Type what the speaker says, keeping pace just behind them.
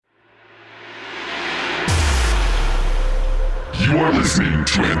You are listening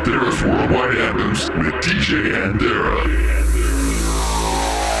to Anthera's Worldwide Anthems with DJ Anthera.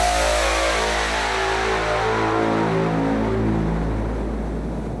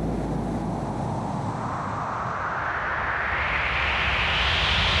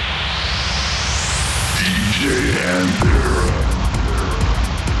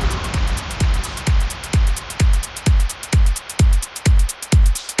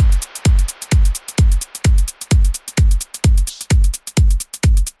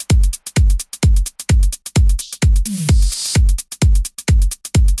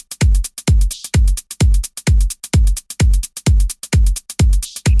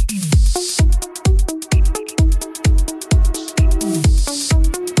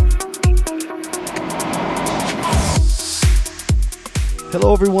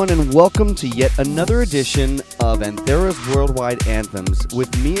 Hello everyone and welcome to yet another edition of Anthera's Worldwide Anthems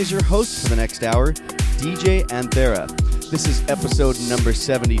with me as your host for the next hour, DJ Anthera. This is episode number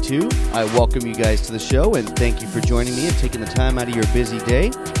 72. I welcome you guys to the show and thank you for joining me and taking the time out of your busy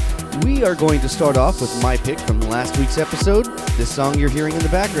day. We are going to start off with my pick from last week's episode. This song you're hearing in the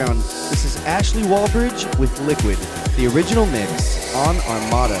background, this is Ashley Wallbridge with Liquid, the original mix on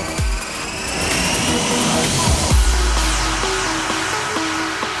Armada.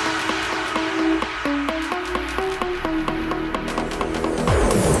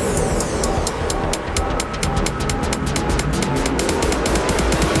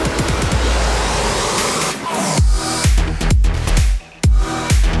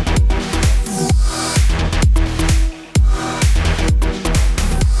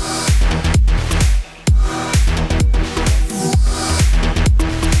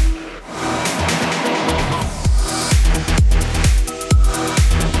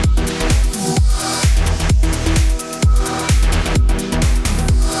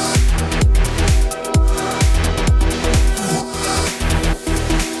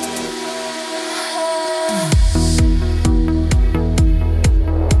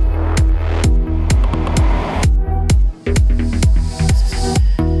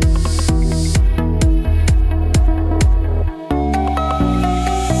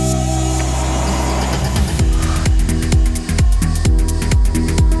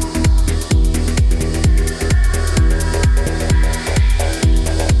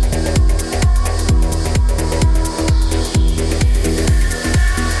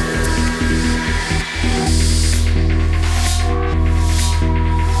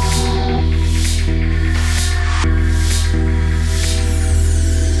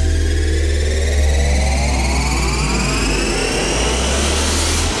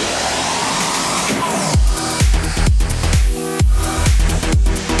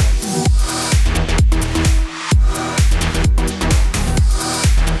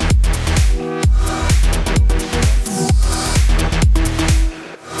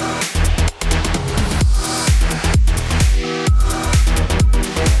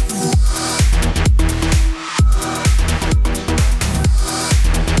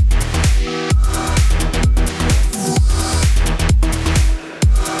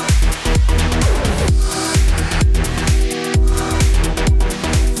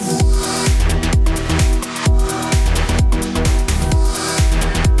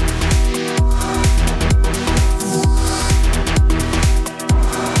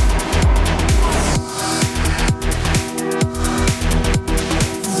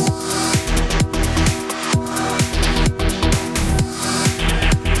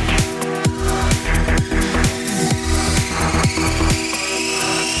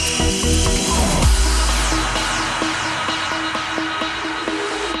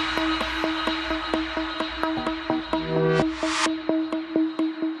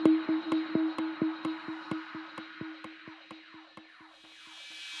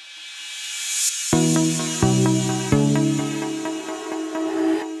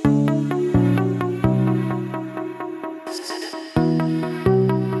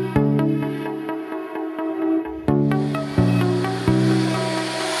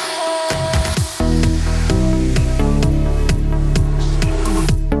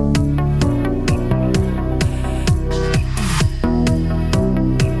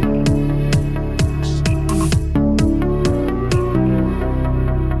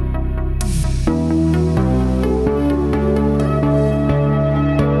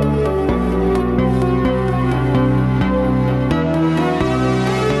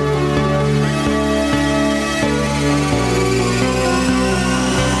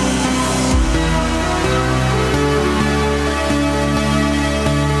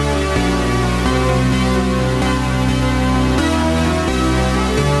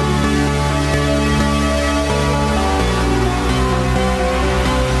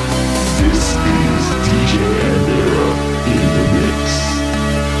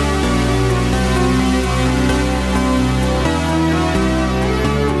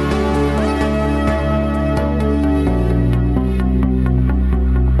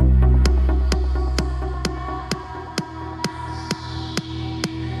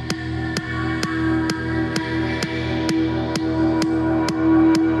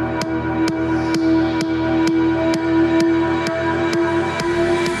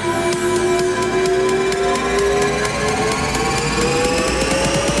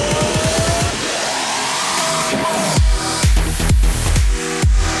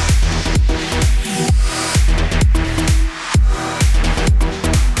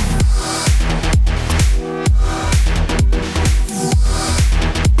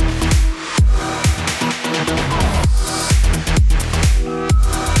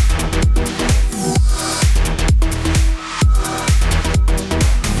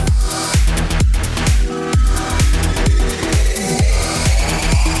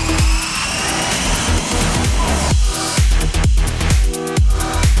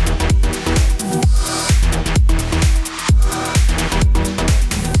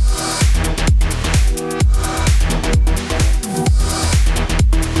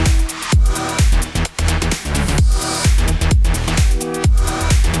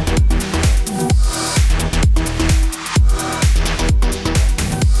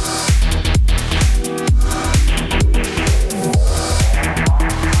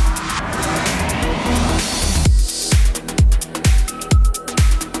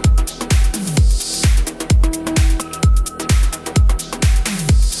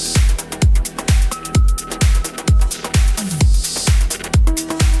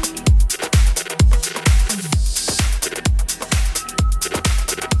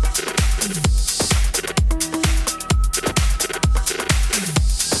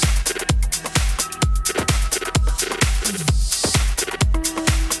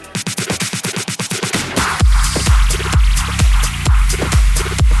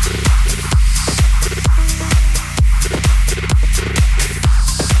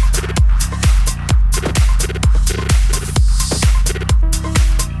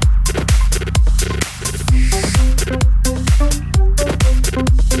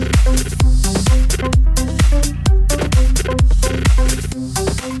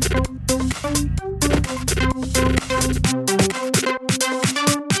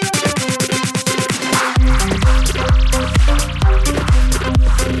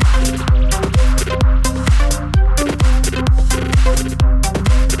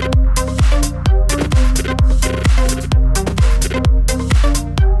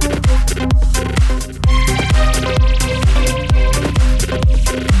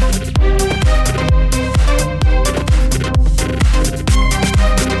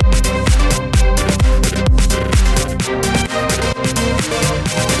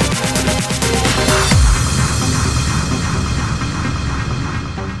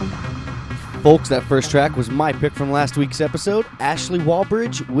 Folks, that first track was my pick from last week's episode, Ashley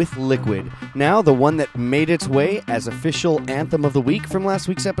Wallbridge with Liquid. Now, the one that made its way as official anthem of the week from last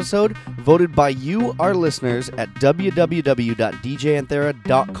week's episode, voted by you, our listeners, at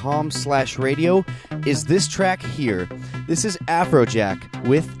www.djanthera.com/radio, is this track here. This is Afrojack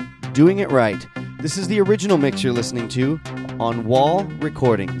with Doing It Right. This is the original mix you're listening to on Wall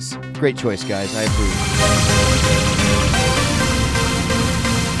Recordings. Great choice, guys. I approve.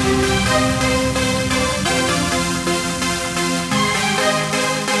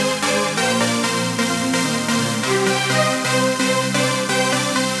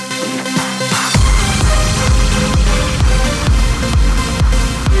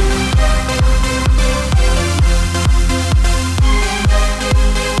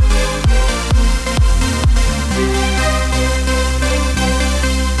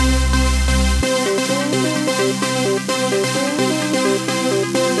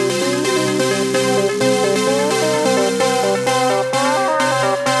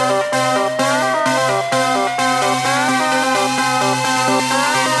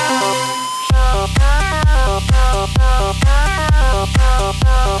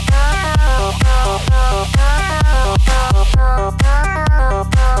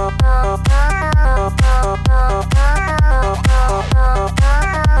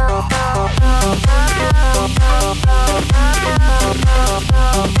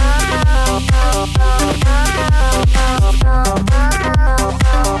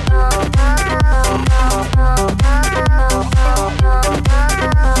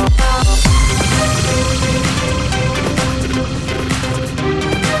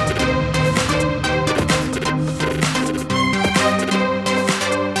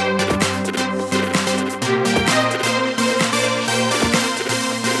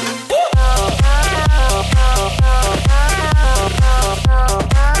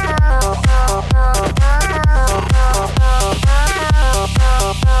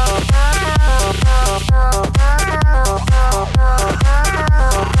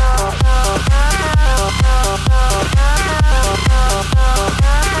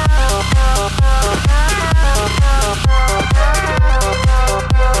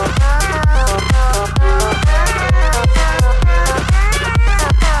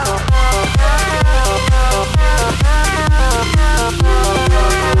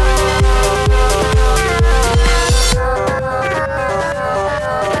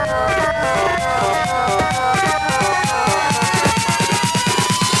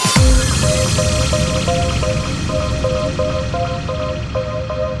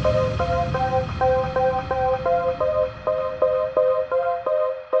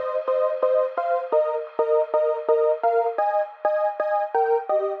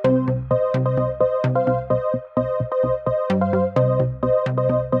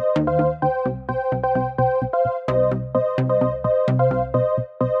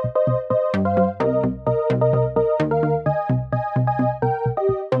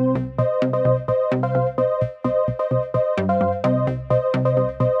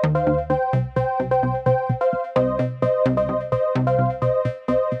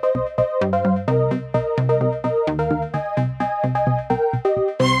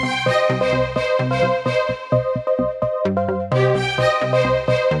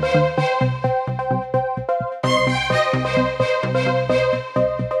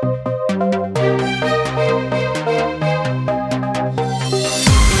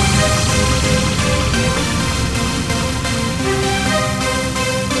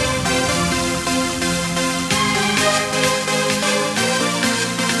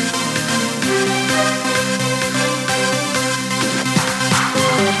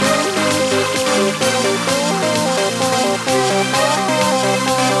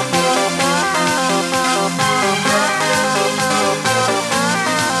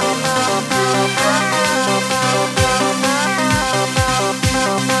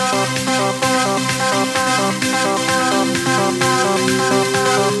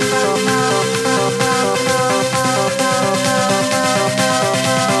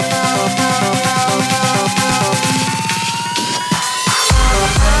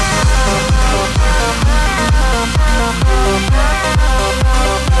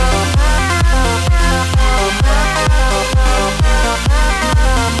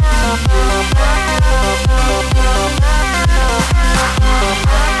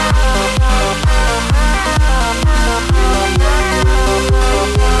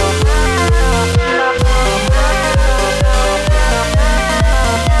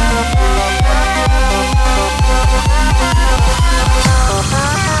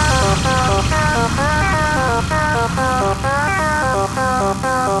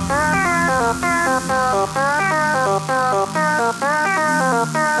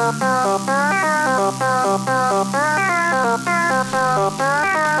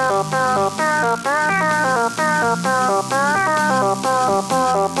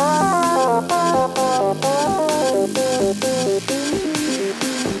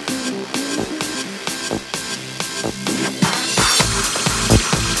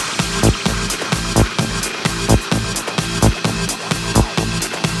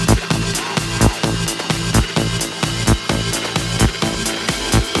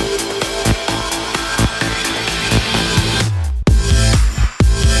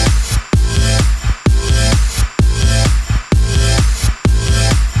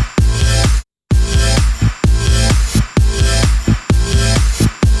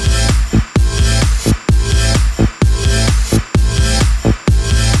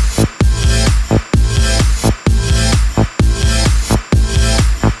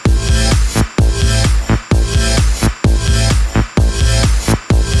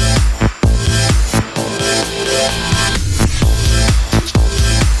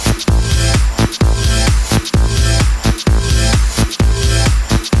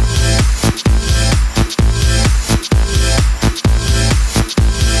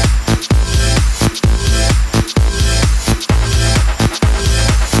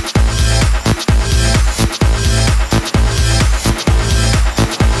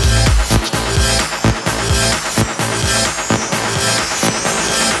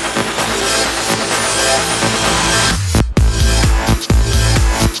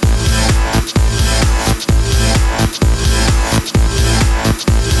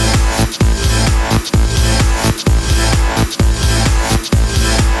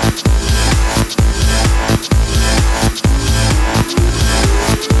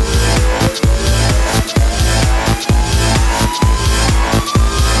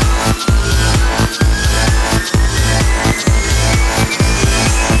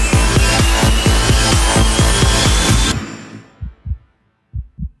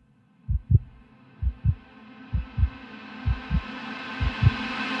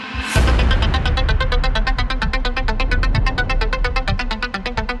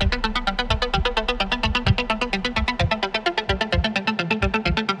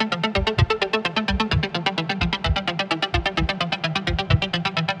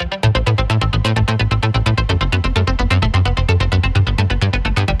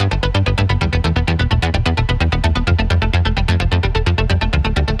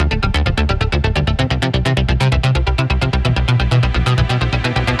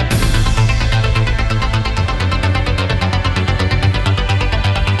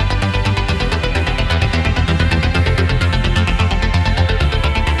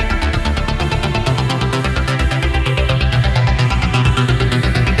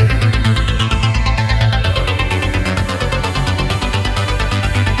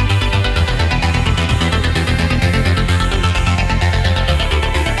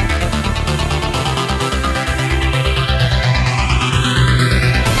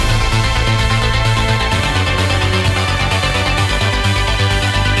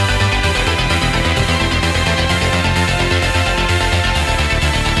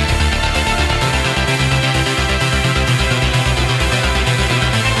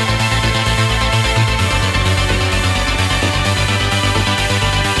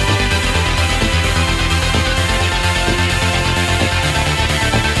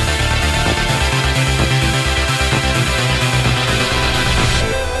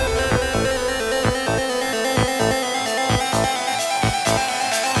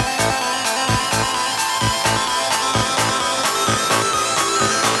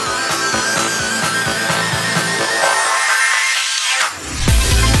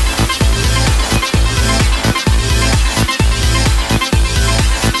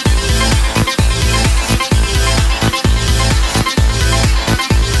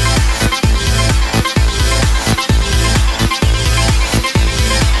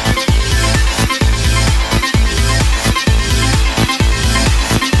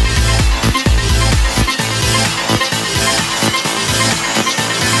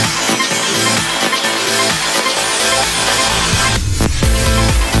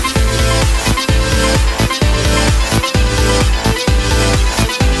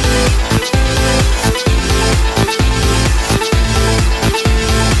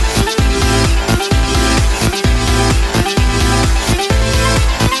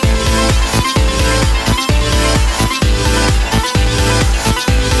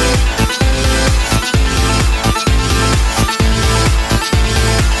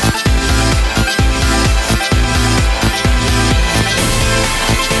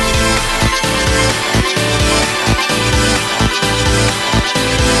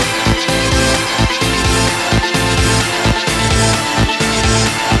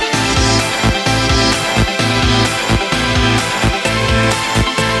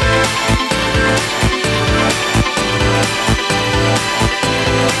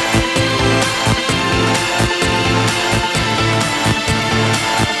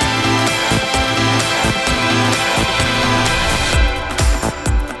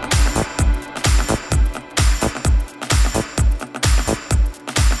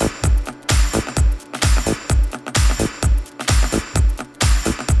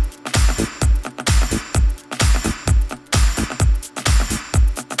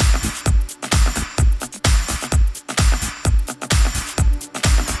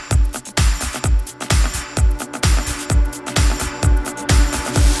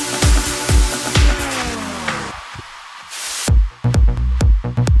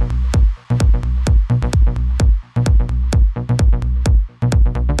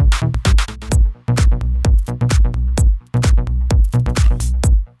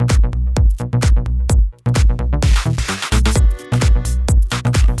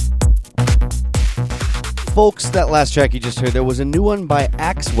 folks, that last track you just heard, there was a new one by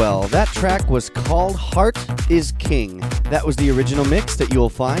Axwell. That track was called Heart is King. That was the original mix that you'll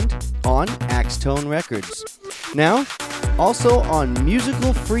find on Axtone Records. Now, also on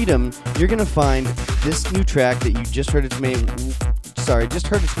Musical Freedom, you're going to find this new track that you just heard its way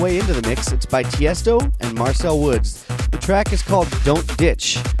into the mix. It's by Tiesto and Marcel Woods. The track is called Don't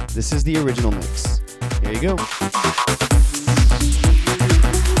Ditch. This is the original mix. There you go.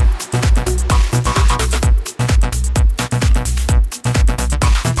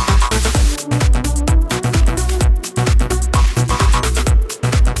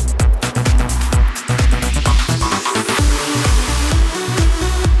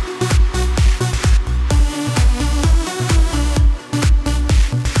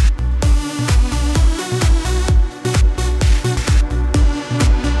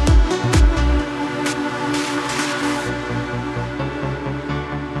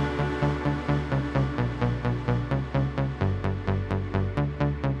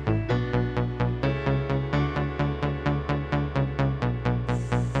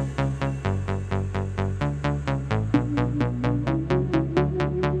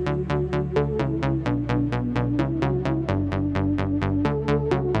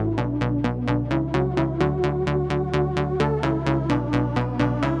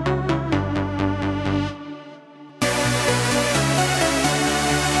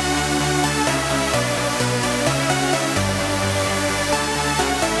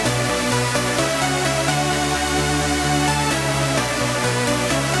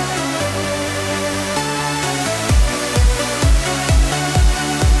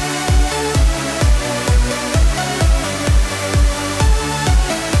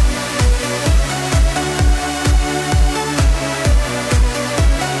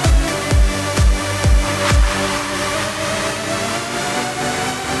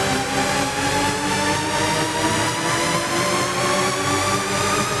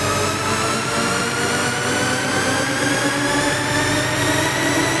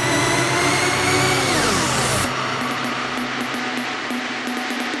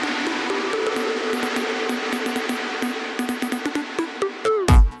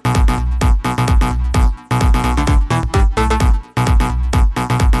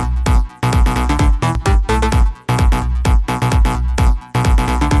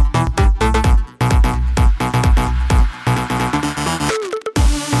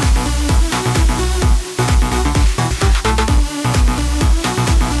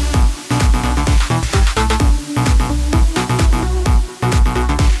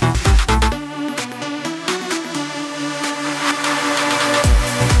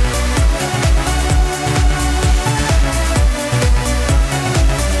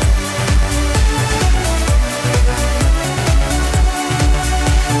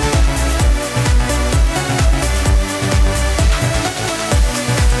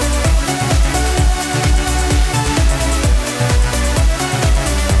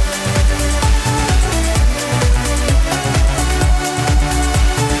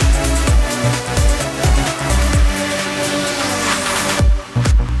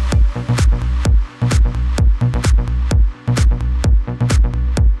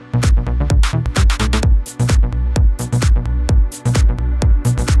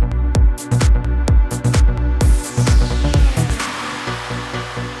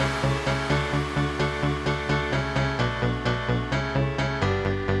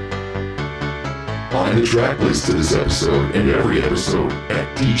 Find the track list to this episode and every episode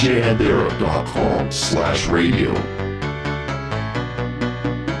at djandera.com/radio.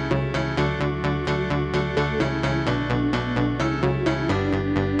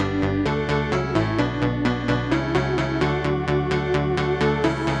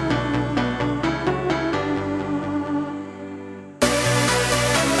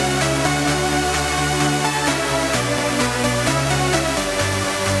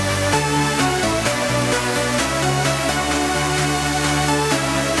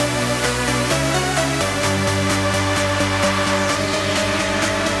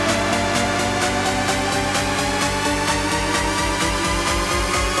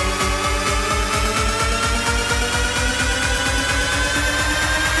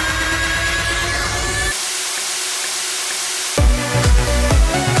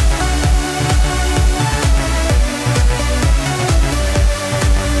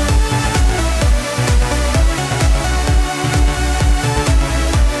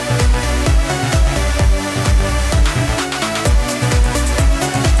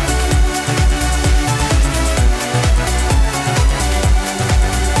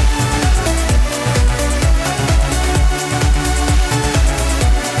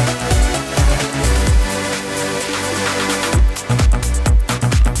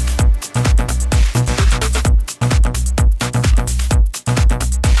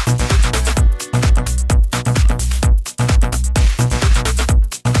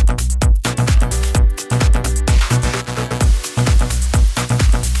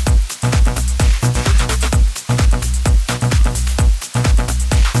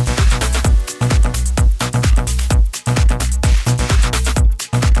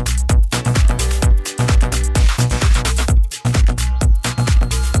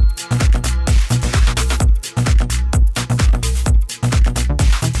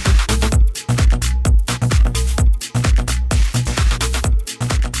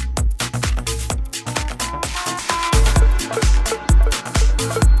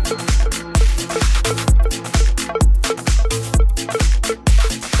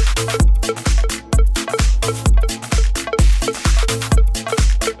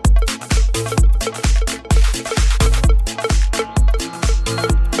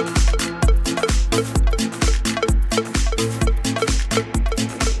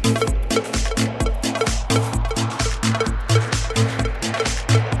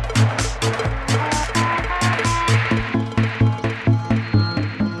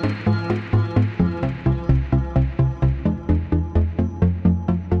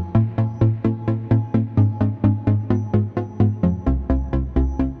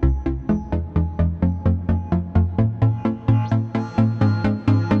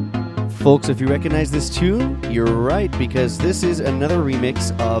 Folks, if you recognize this tune, you're right, because this is another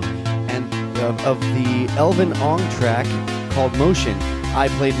remix of the Elvin Ong track called Motion. I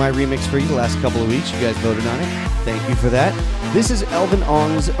played my remix for you the last couple of weeks. You guys voted on it. Thank you for that. This is Elvin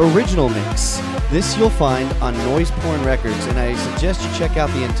Ong's original mix. This you'll find on Noise Porn Records, and I suggest you check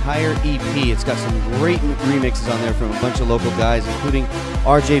out the entire EP. It's got some great remixes on there from a bunch of local guys, including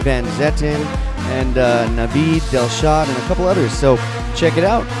RJ Van Zetten and Naveed Delshad and a couple others. So check it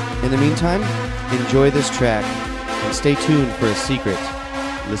out. In the meantime, enjoy this track and stay tuned for a secret.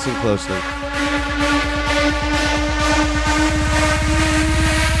 Listen closely.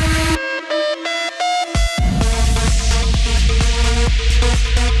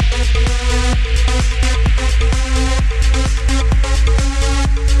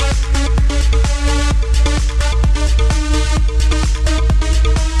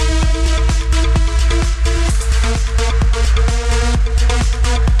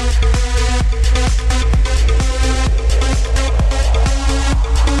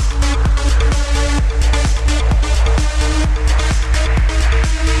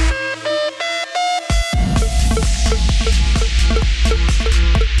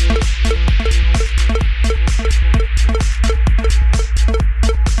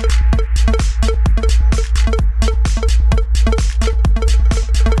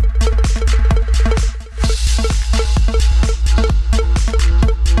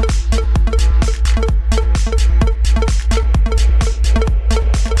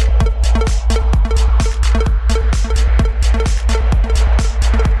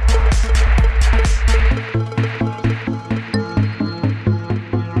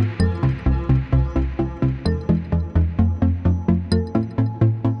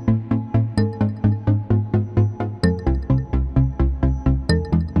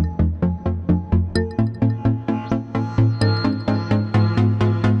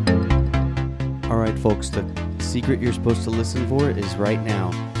 Folks, the secret you're supposed to listen for is right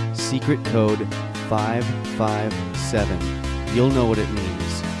now. Secret code 557. You'll know what it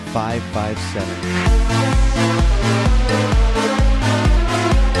means. 557.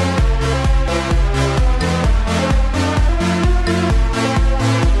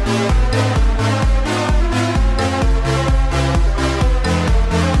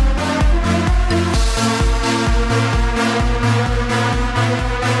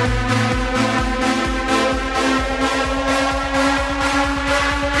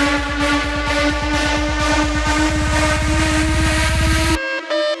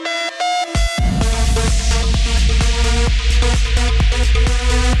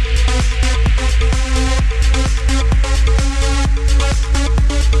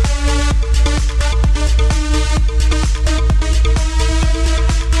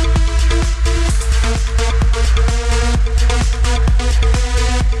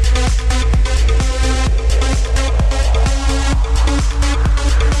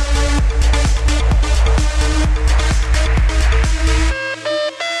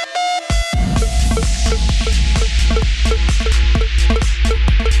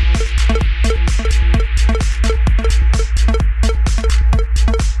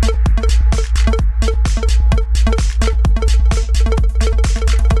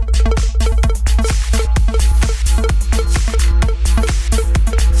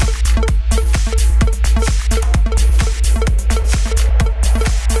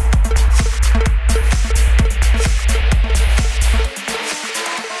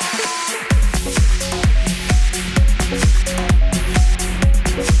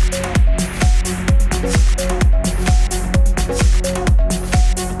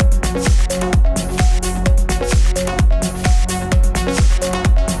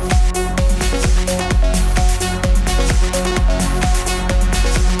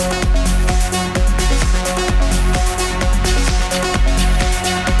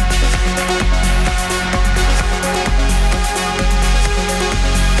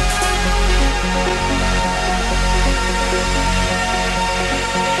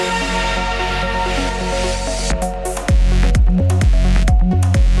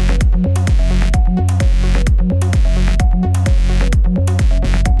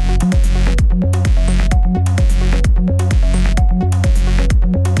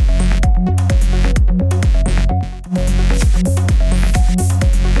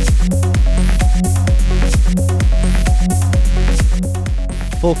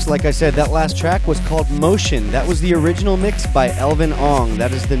 Folks, like I said, that last track was called Motion. That was the original mix by Elvin Ong.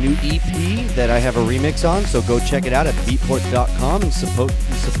 That is the new EP that I have a remix on, so go check it out at beatport.com and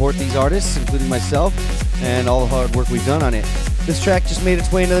support these artists, including myself, and all the hard work we've done on it. This track just made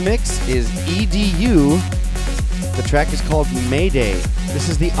its way into the mix is EDU, The track is called Mayday. This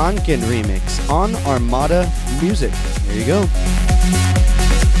is the Anken remix on Armada Music. Here you go.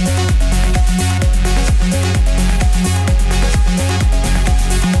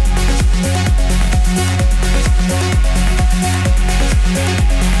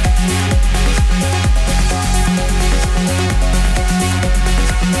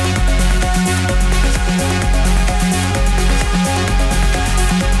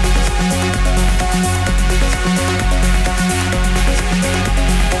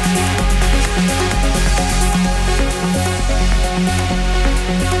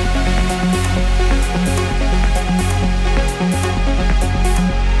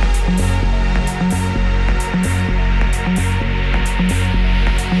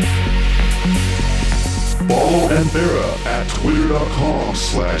 Follow Anthera at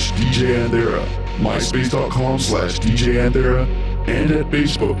twitter.com/DJ Anthera, myspace.com/DJ Anthera, and at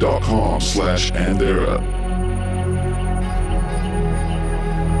facebook.com/Anthera.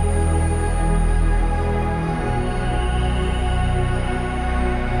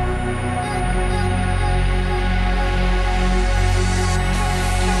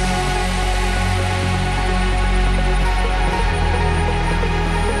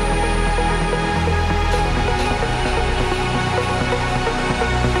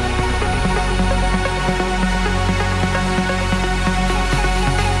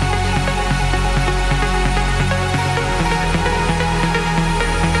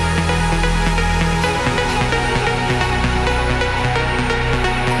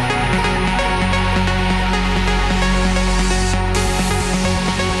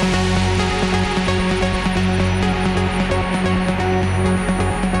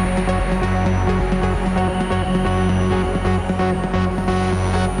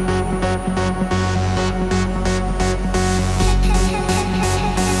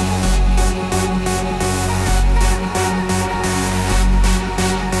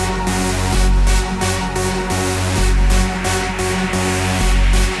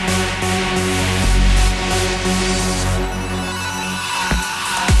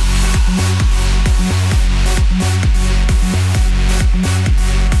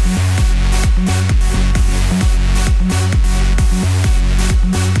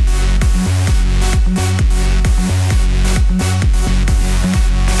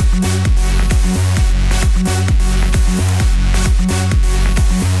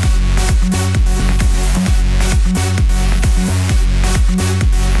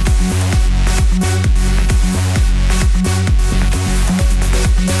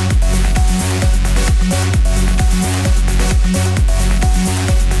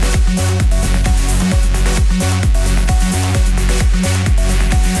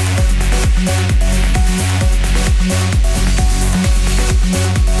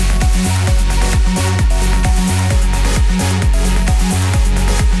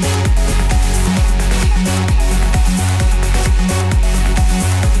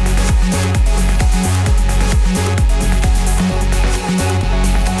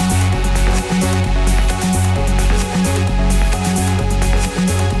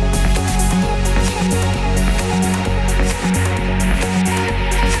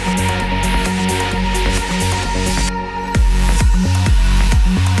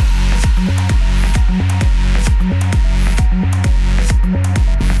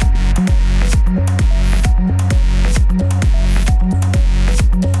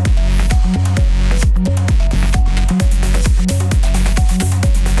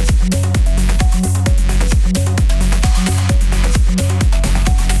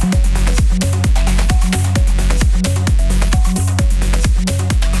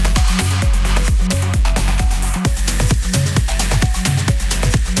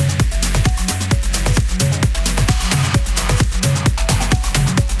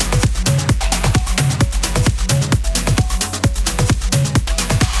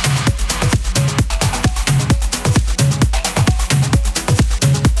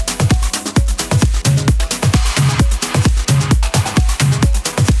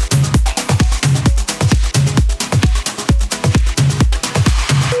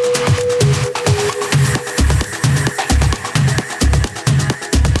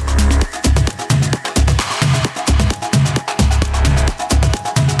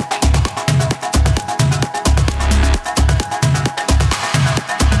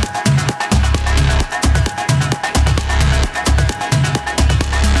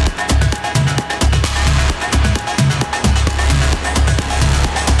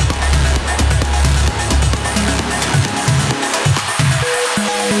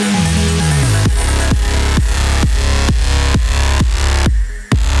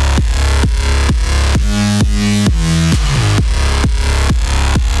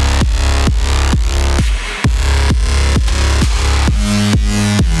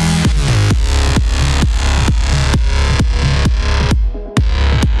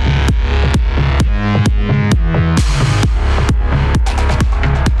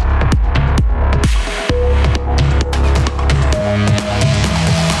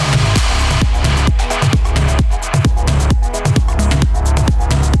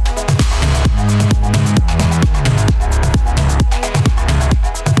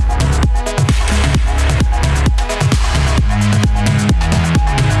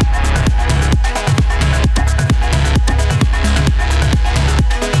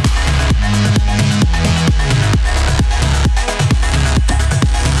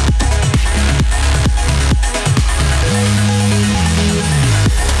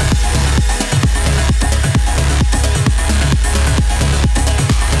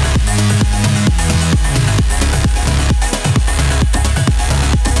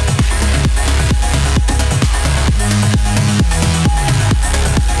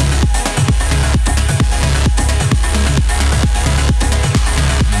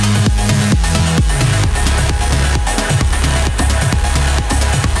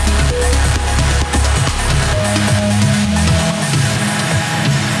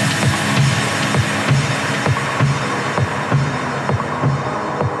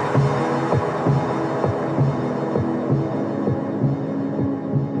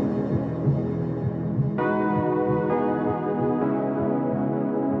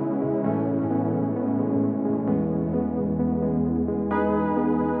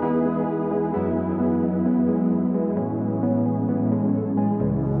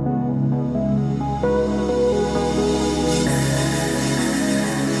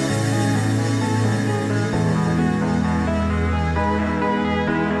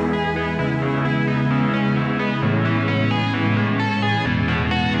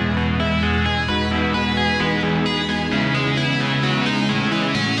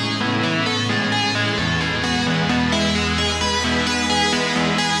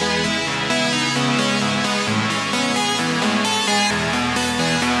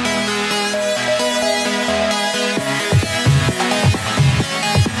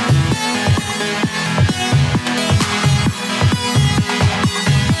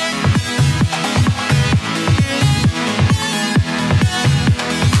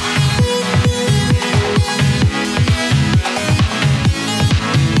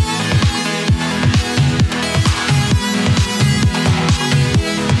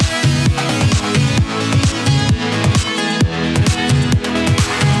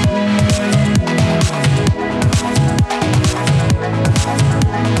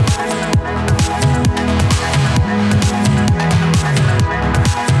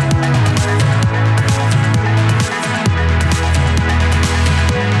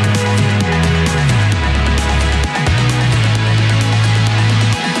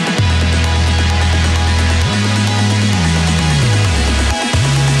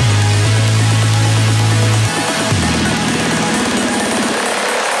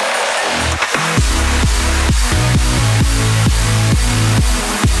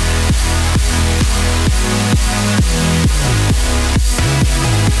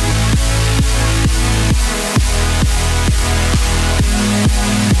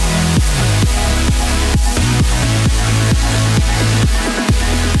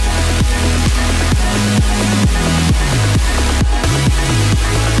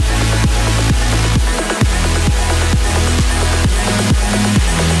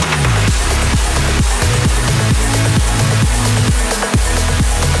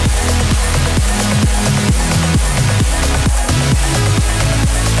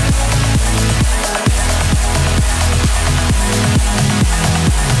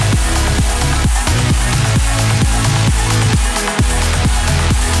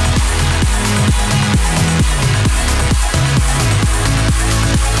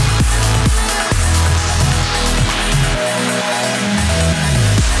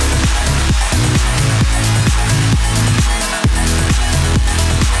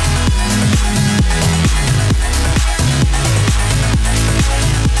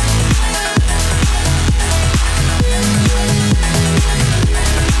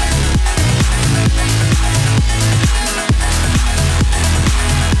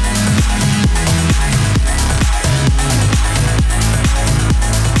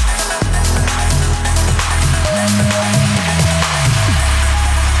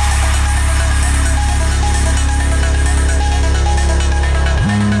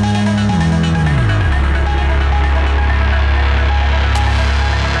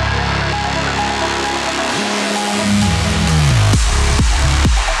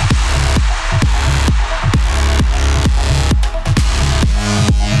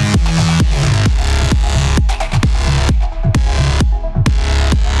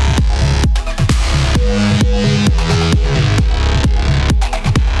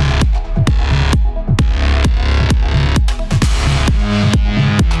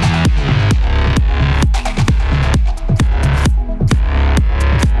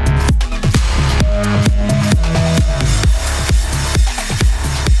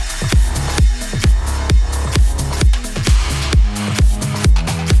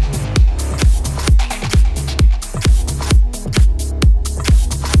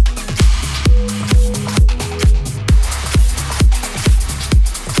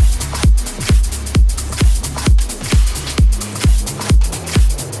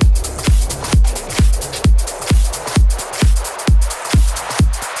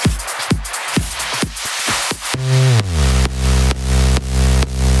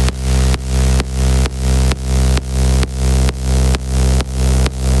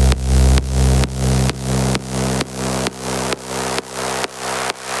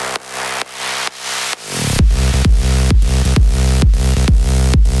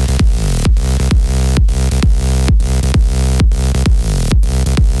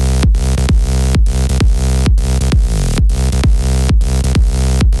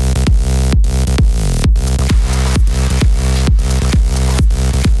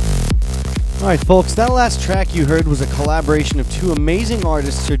 Alright, folks, that last track you heard was a collaboration of two amazing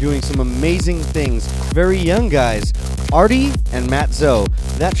artists who are doing some amazing things. Very young guys, Artie and Matt Zoe.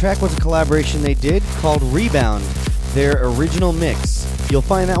 That track was a collaboration they did called Rebound, their original mix. You'll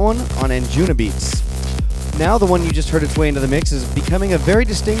find that one on Anjuna Beats. Now the one you just heard its way into the mix is becoming a very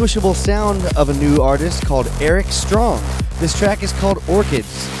distinguishable sound of a new artist called Eric Strong. This track is called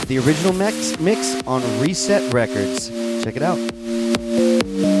Orchids, the original mix on Reset Records. Check it out.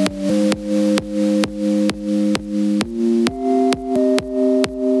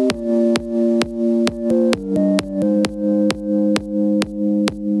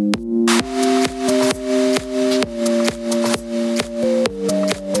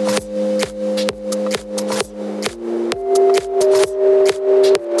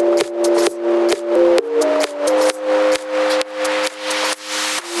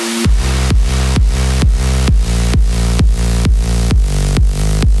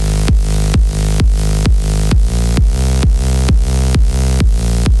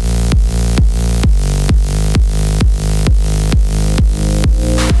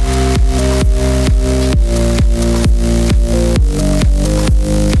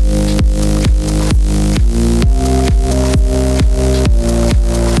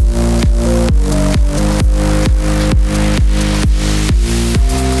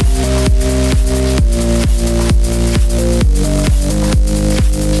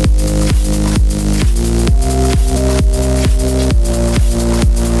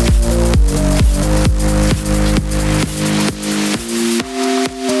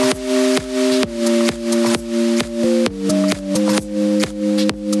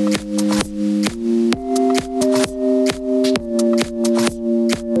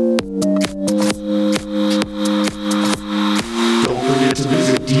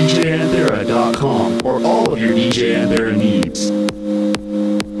 for all of your DJ Anthera needs.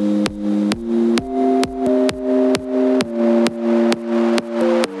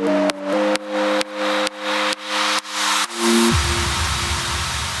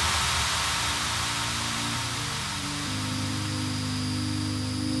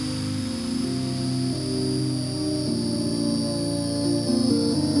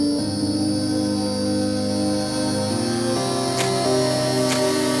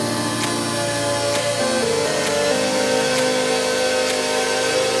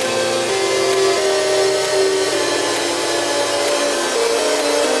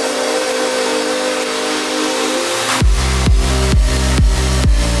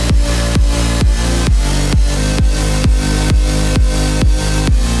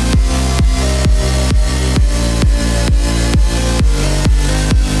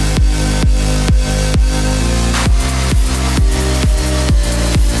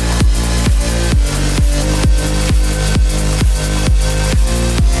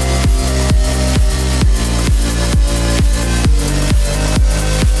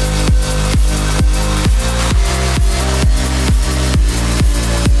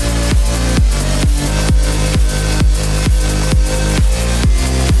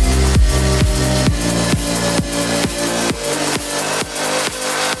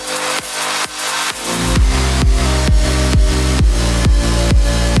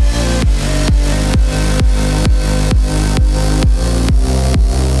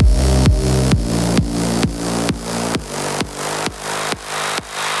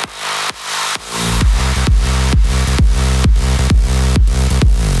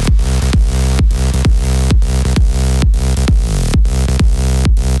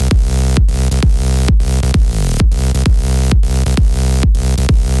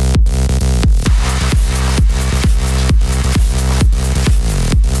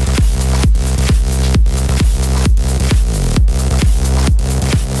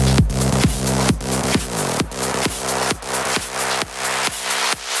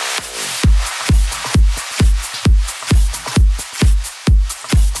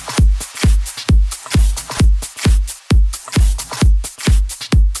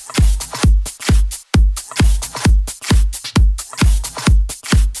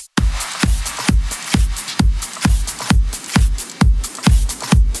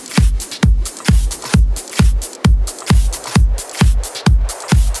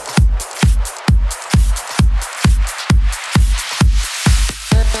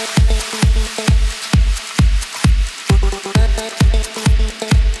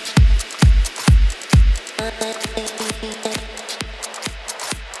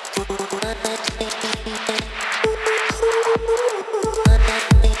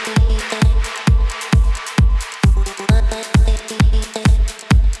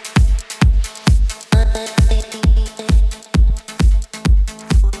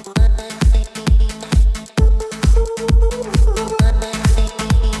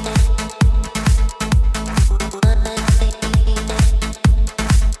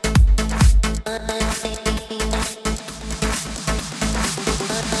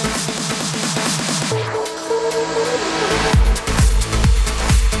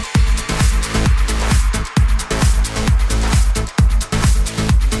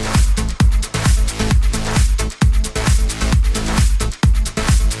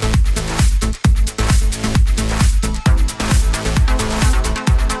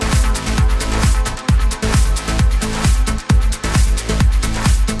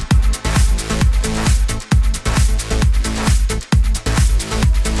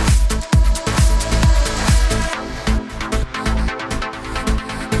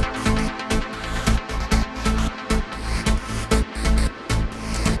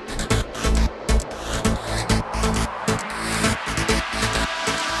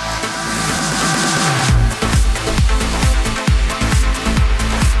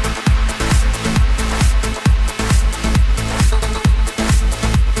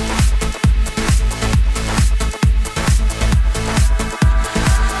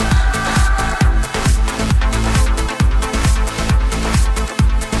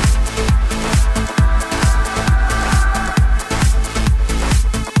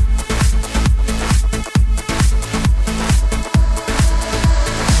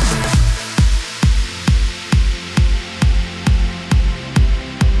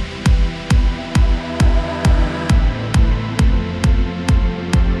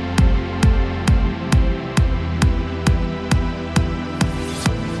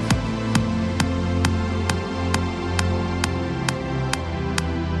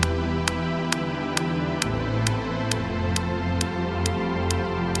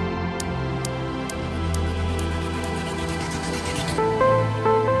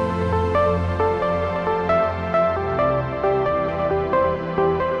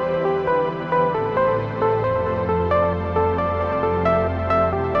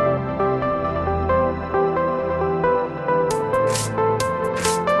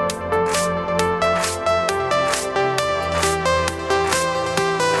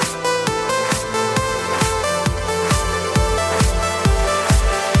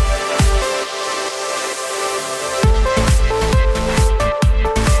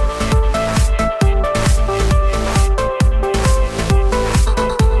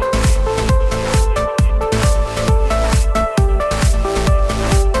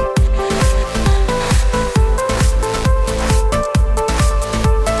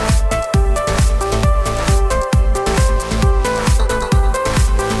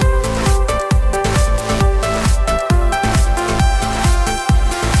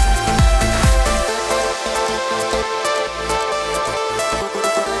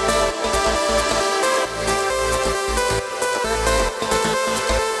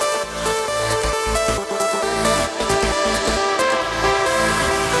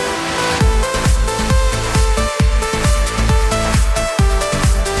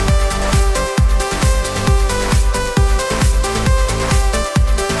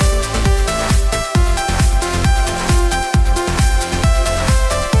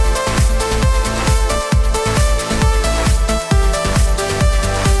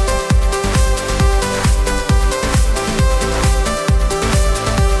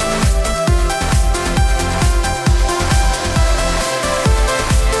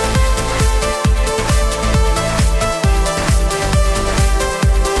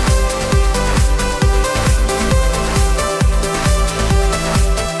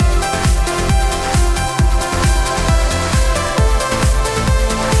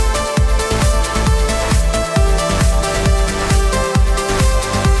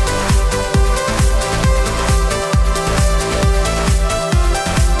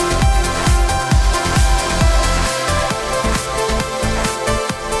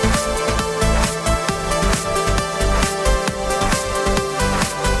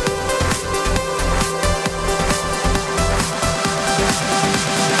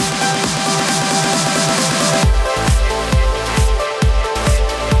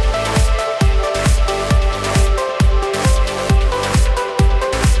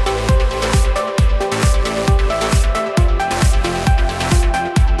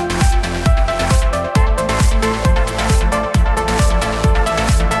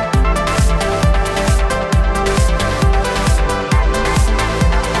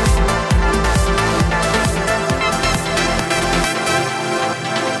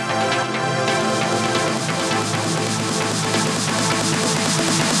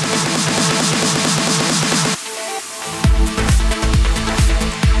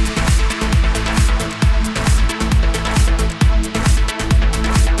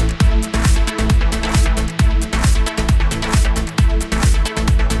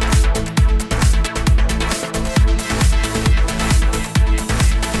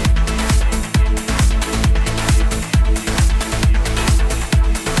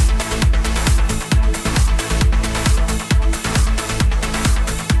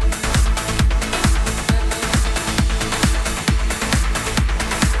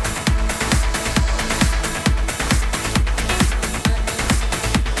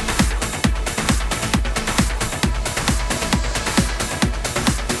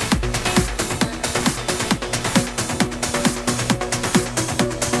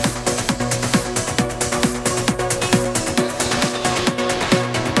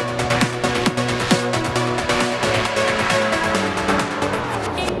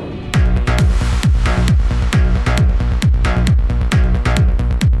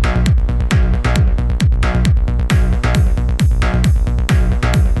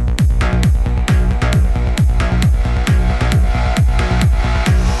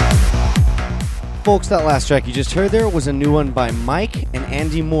 Folks, that last track you just heard there was a new one by Mike and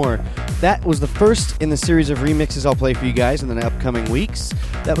Andy Moore. That was the first in the series of remixes I'll play for you guys in the upcoming weeks.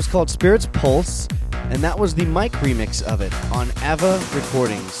 That was called Spirit's Pulse, and that was the Mike remix of it on Ava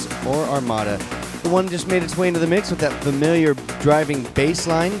Recordings, or Armada. The one just made its way into the mix with that familiar driving bass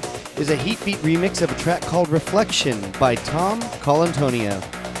line is a Heatbeat remix of a track called Reflection by Tom Colantonio,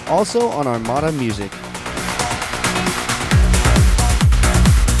 also on Armada Music.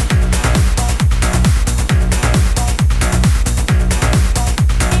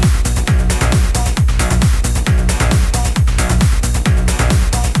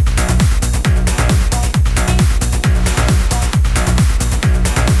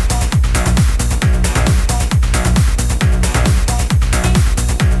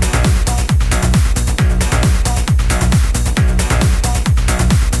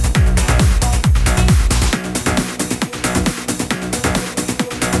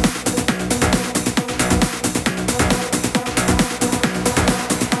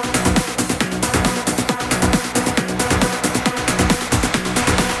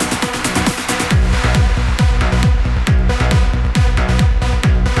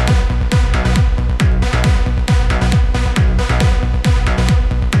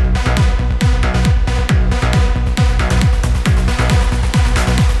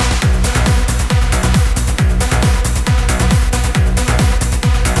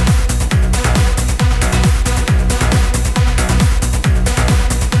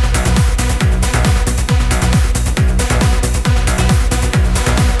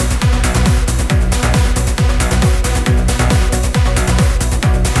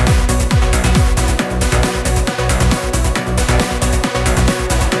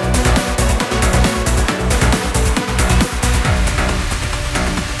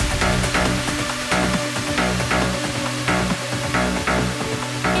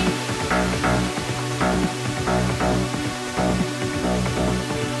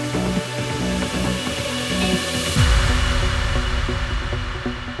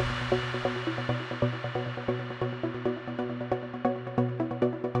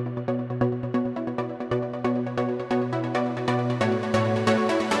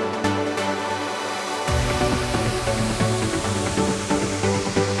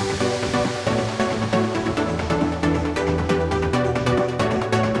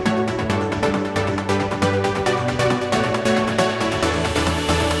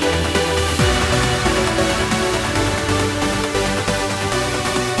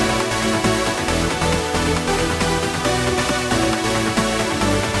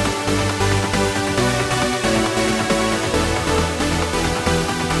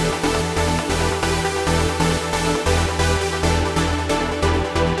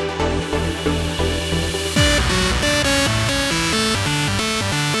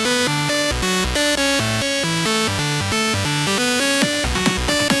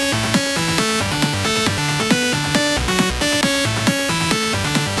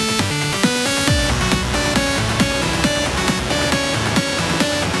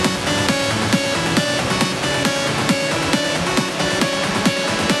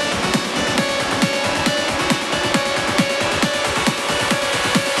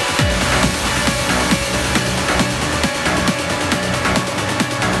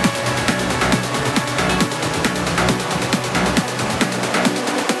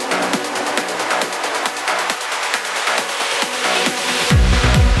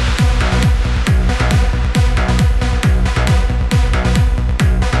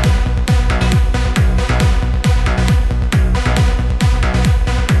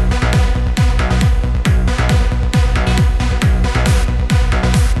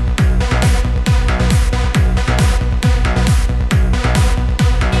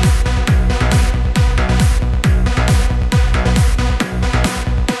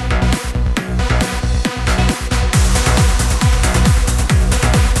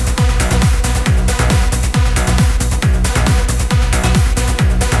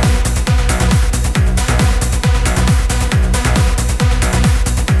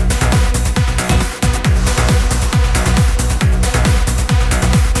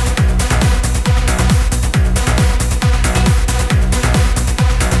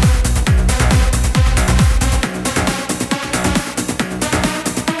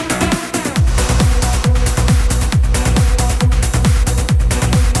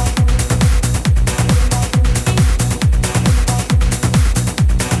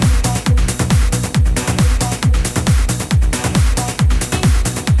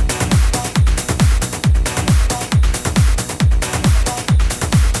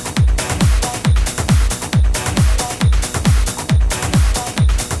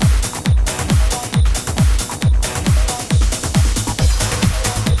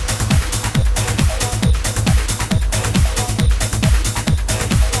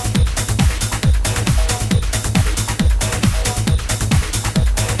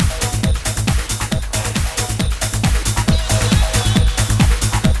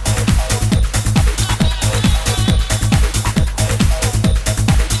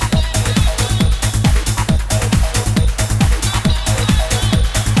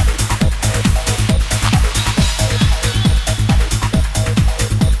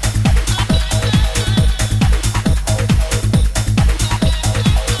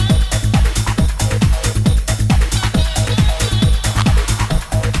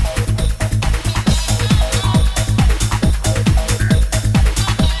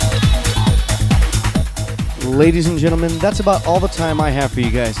 Ladies and gentlemen, that's about all the time I have for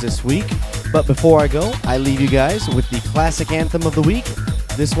you guys this week. But before I go, I leave you guys with the classic anthem of the week.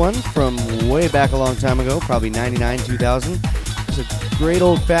 This one from way back a long time ago, probably 99, 2000. It's a great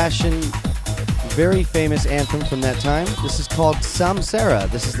old-fashioned, very famous anthem from that time. This is called Samsara.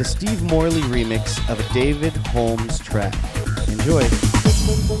 This is the Steve Morley remix of a David Holmes track. Enjoy.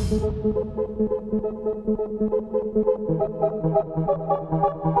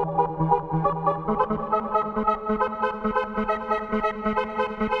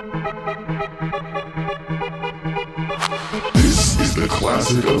 This is the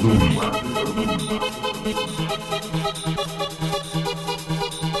classic of the week.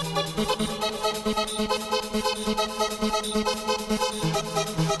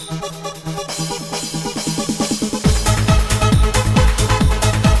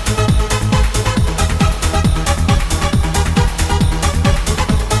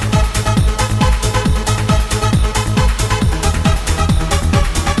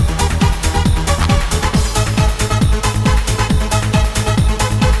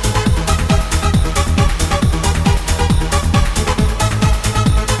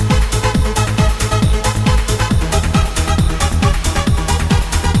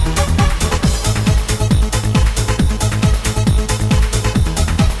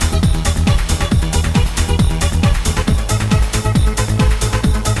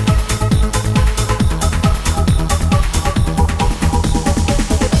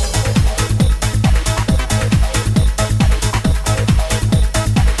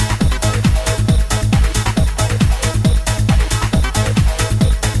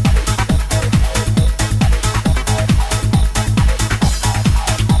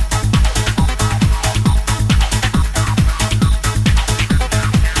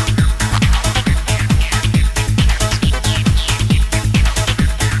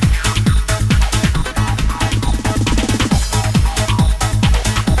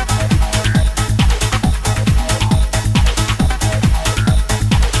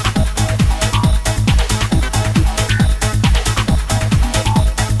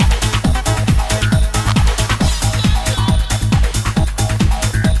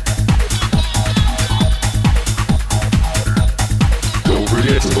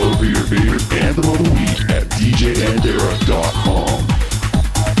 To vote for your favorite anthem of the week at djandera.com.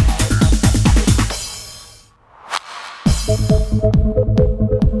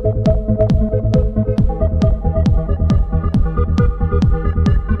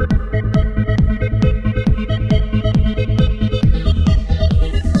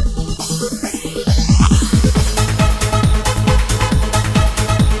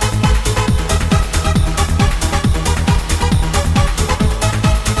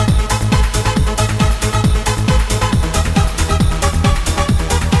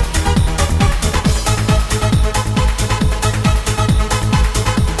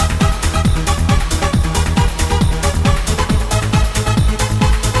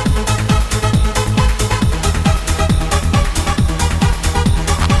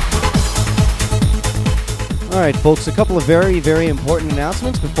 All right, folks, a couple of very, very important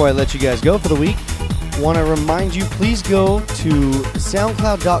announcements before I let you guys go for the week. Want to remind you, please go to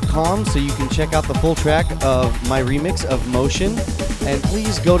soundcloud.com so you can check out the full track of my remix of Motion. And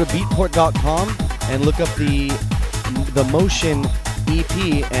please go to beatport.com and look up the Motion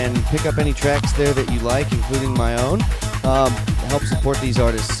EP and pick up any tracks there that you like, including my own. Help support these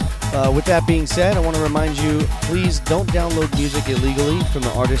artists. With that being said, I want to remind you, please don't download music illegally from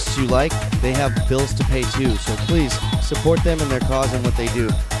the artists you like. They have bills to pay too, so please support them and their cause and what they do.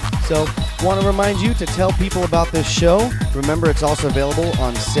 So, want to remind you to tell people about this show. Remember, it's also available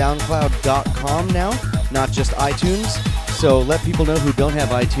on SoundCloud.com now, not just iTunes. So let people know who don't have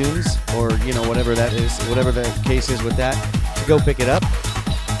iTunes, or whatever that is, whatever the case is with that, to go pick it up.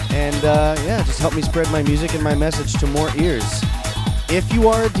 And just help me spread my music and my message to more ears. If you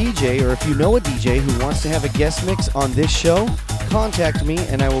are a DJ, or if you know a DJ who wants to have a guest mix on this show, contact me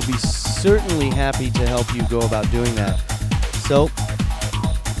and I will be certainly happy to help you go about doing that. So,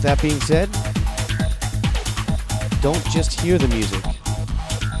 with that being said, don't just hear the music.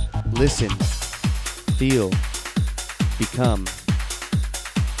 Listen, feel, become.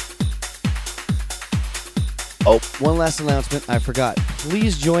 Oh, one last announcement I forgot.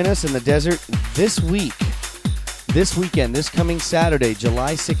 Please join us in the desert this weekend, this coming Saturday,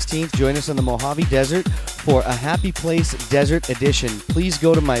 July 16th. Join us in the Mojave Desert for a Happy Place Desert Edition. Please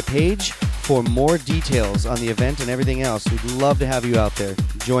go to my page for more details on the event and everything else. We'd love to have you out there.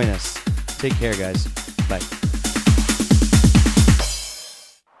 Join us. Take care, guys. Bye.